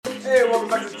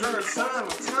like the drunk son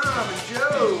with Tom and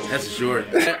Joe. That's short.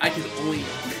 I can only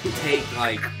take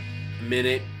like a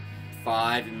minute,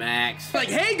 5 max. Like,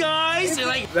 hey guys! They're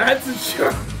like, That's a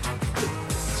short.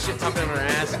 shit talking on our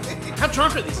ass. How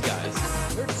drunk are these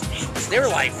guys? They were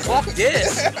like, fuck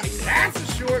this. That's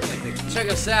a short. Like,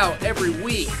 check us out every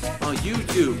week on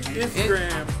YouTube,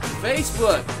 Instagram,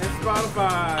 Facebook, and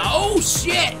Spotify. Oh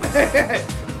shit!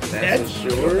 That's a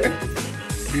short.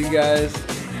 You guys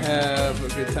have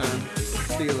a good time.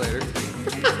 See you later.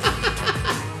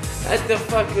 What the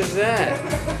fuck was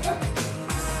that?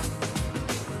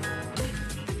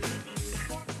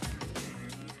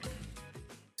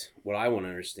 What I want to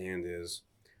understand is,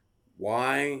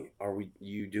 why are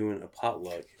you doing a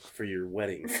potluck for your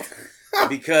wedding?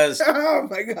 Because Oh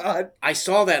my god. I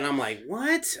saw that and I'm like,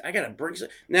 what? I gotta bring some.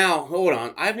 Now, hold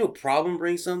on. I have no problem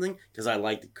bringing something because I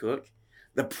like to cook.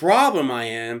 The problem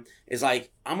is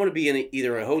like, I'm going to be in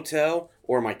either a hotel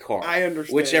or my car. I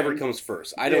understand. Whichever comes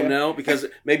first. I don't know, because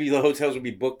maybe the hotels would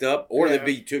be booked up or they'd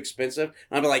be too expensive.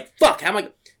 And I'd be like, fuck, how am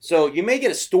I? So you may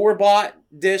get a store-bought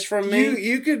dish from me.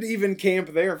 You could even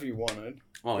camp there if you wanted.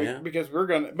 Oh, yeah? Because we're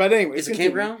going to... But anyway. It's a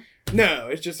campground? No,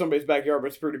 it's just somebody's backyard, but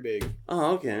it's pretty big.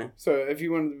 Oh, okay. So if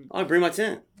you wanted... I'll bring my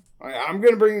tent. I'm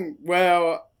going to bring...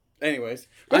 Well... Anyways.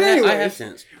 But I have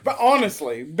tents. But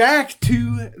honestly, back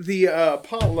to the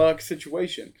potluck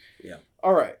situation. Yeah.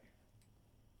 All right.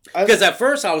 Because at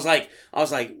first I was like,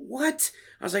 what?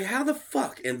 I was like, how the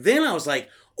fuck? And then I was like,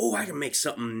 oh, I can make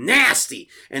something nasty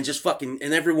and just fucking,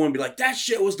 and everyone would be like, that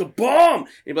shit was the bomb. And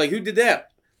you'd be like, who did that?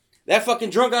 That fucking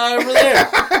drunk guy over there.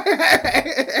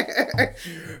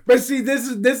 But see, this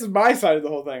is my side of the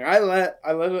whole thing. I let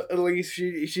Elise,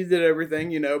 she did everything,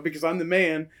 because I'm the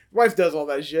man. Wife does all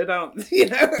that shit. I don't,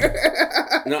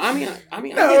 No, I mean, I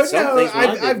did some things when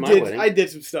I did my wedding. I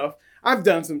did some stuff. I've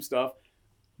done some stuff.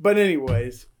 But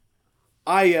anyways,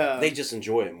 they just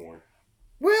enjoy it more.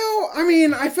 Well, I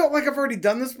mean, I felt like I've already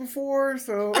done this before,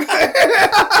 so.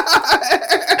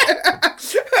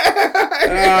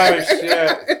 Oh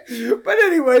shit! But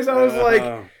anyways, I was like,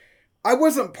 I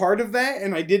wasn't part of that,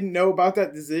 and I didn't know about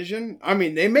that decision. I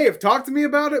mean, they may have talked to me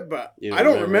about it, but I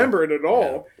don't remember it at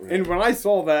all. Yeah, right. And when I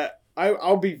saw that,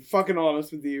 I'll be fucking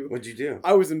honest with you. What'd you do?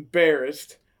 I was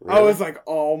embarrassed. Really? I was like,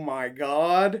 oh my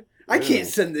god, I can't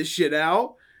send this shit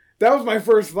out. That was my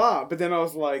first thought, but then I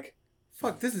was like,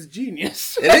 fuck, this is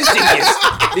genius. It is genius.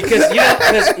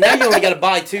 Because now you only got to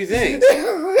buy 2 things.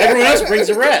 Everyone else brings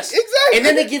the rest. Exactly. And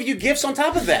then they give you gifts on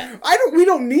top of that. We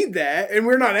don't need that, and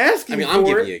we're not asking for it. I'm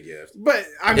giving you a gift. But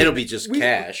it'll be just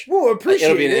cash. We'll appreciate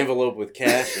it. It'll be an envelope with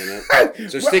cash in it.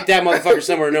 So stick that motherfucker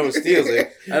somewhere no one steals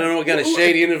it. I don't know what kind of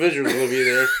shady individuals will be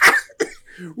there.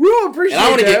 We'll appreciate it. And I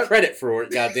want to get credit for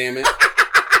it, goddammit.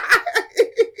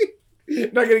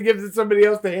 Not going to give it to somebody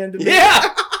else to hand to me.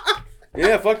 Yeah!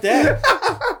 Yeah, fuck that.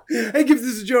 Hey, give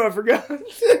this to Joe, I forgot. They'll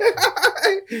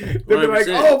be like,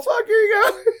 oh, fuck, here you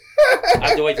go. I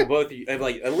have to wait till both of you. I'm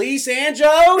like, Elise and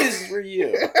Joe, this is for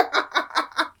you.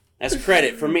 That's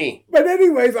credit for me. But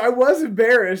anyways, I was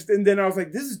embarrassed, and then I was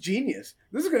like, this is genius.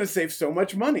 This is going to save so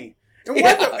much money.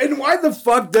 And why the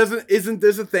fuck isn't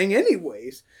this a thing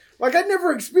anyways? Like, I'd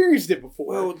never experienced it before.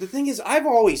 Well, the thing is, I've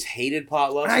always hated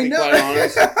potlucks, to be quite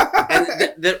honest.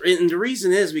 And the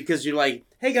reason is because you're like,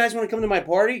 hey, guys, want to come to my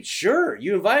party? Sure,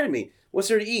 you invited me. What's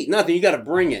there to eat? Nothing. You got to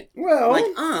bring it. Well, like,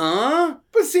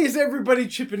 But see, is everybody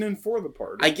chipping in for the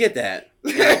party? I get that.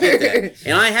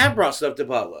 And I have brought stuff to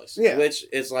potlucks. Yeah. Which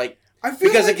is like,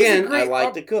 because like again, I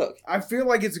like to cook. I feel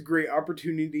like it's a great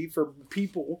opportunity for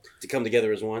people to come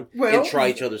together as one and try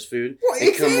each other's food. Well,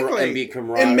 exactly. And be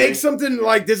camaraderie. And make something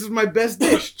like, this is my best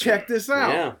dish. Check this out.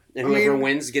 Yeah. And whoever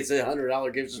wins gets a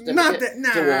 $100 gift certificate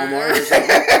to Walmart or something.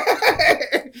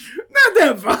 Not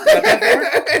that fun. Not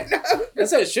that far? No.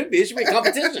 That's how it should be. It should be a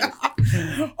competition.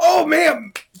 Oh,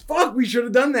 man. Fuck, we should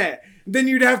have done that. Then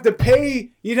you'd have to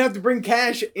pay. You'd have to bring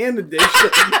cash and a dish.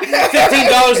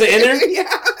 $15 to enter? Yeah.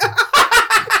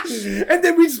 And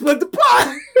then we split the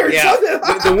pot. Or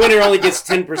something. The winner only gets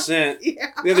 10%.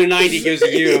 Yeah. The other 90 goes to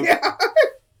you. Yeah.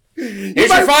 Here's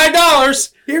your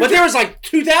 $5. But there was like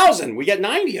 2,000. We got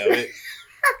 90 of it.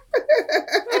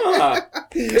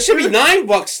 It should be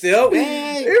 $9 still.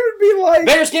 It would be like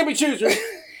beggars can't be choosers.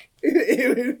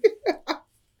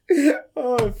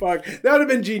 Oh fuck! That would have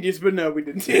been genius, but no, we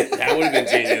didn't. That would have been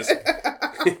genius.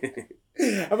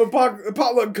 Have a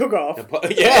potluck cook-off.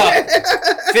 Yeah,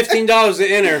 $15 to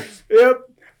enter. Yep.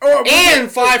 And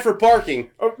 $5 for parking.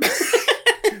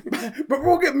 But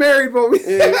we'll get married, but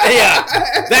yeah,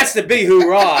 that's the big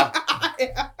hoorah.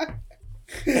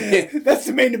 That's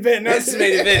the main event. That's the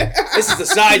main event. This is the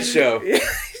sideshow.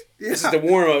 This is the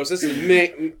warm-ups. This is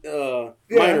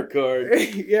minor card.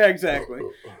 Yeah, exactly.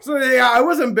 So yeah, I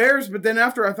was embarrassed, but then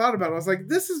after I thought about it, I was like,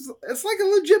 it's like a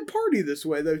legit party this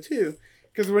way though too.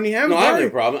 Because when you have I have no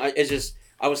problem.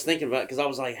 I was thinking about it because I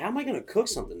was like, how am I going to cook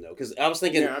something though? Because I was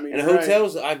thinking in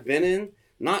hotels I've been in,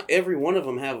 not every one of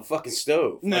them have a fucking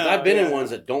stove. No, like I've been in ones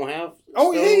that don't have.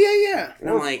 Oh stove, yeah. And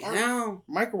I'm like, how?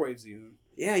 Microwaves even.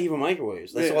 Yeah, even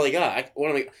microwaves. That's all they got.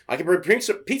 I can bring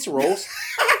pizza rolls.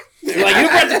 You're like, you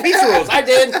brought the pizza rolls. I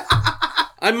did.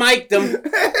 I mic'd them.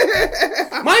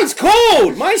 Mine's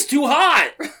cold. Mine's too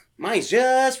hot. Mine's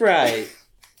just right.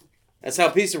 That's how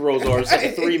pizza rolls are. It's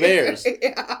like the Three Bears.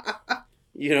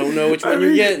 You don't know which one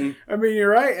you're getting. I mean, you're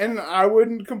right, and I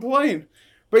wouldn't complain.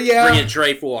 But yeah. Bring a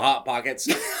tray full of Hot Pockets.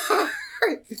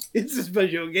 It's a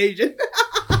special occasion.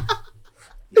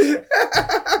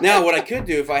 Now, what I could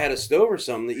do if I had a stove or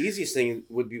something, the easiest thing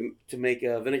would be to make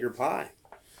a vinegar pie.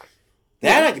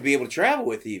 That I could be able to travel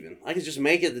with even. I could just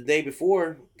make it the day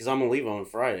before because I'm gonna leave on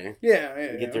Friday.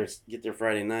 Yeah. Get there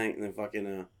Friday night and then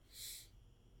fucking.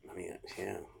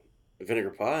 Vinegar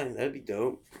pie. That'd be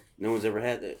dope. No one's ever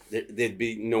had that. There'd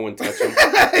be no one touch them.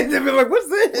 They'd be like, "What's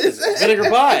this?" Vinegar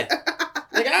pie.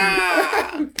 Like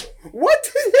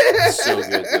What? It's so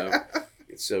good though.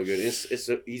 It's so good. It's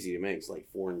so easy to make. It's like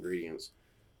 4 ingredients.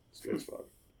 It's good as fuck.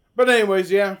 But anyways,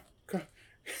 yeah.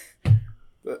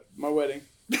 My wedding.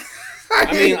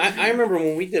 I mean, I remember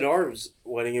when we did our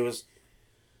wedding, it was,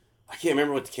 I can't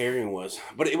remember what the catering was,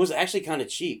 but it was actually kind of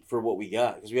cheap for what we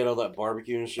got because we had all that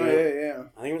barbecue and shit. Oh, yeah.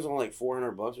 I think it was only like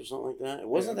 $400 or something like that. It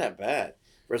wasn't that bad.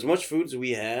 For as much food as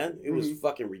we had, it was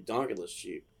fucking redonkulous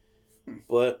cheap.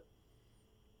 But,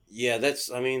 yeah,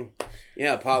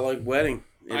 potluck wedding.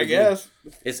 I guess.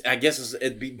 I guess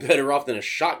it'd be better off than a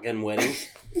shotgun wedding.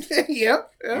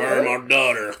 Yep. Marry my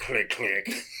daughter. Click,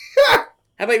 click.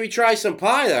 How about we try some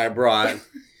pie that I brought?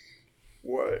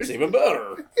 What? It's even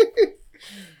better.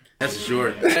 That's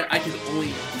short. I can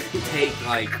only take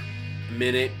like a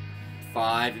minute,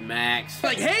 5 max.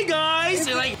 Like, hey guys!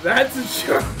 They're like, that's a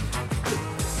short.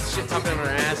 Shit talking on our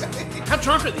ass. How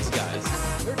drunk are these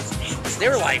guys? They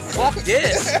were like, fuck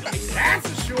this. That's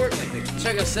a short.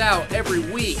 Check us out every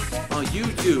week on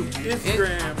YouTube,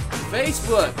 Instagram,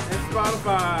 Facebook, and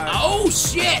Spotify. Oh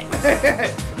shit!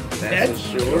 That's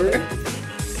short.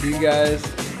 You guys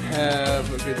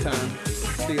have a good time.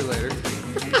 See you later.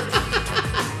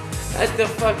 What the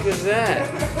fuck was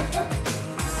that?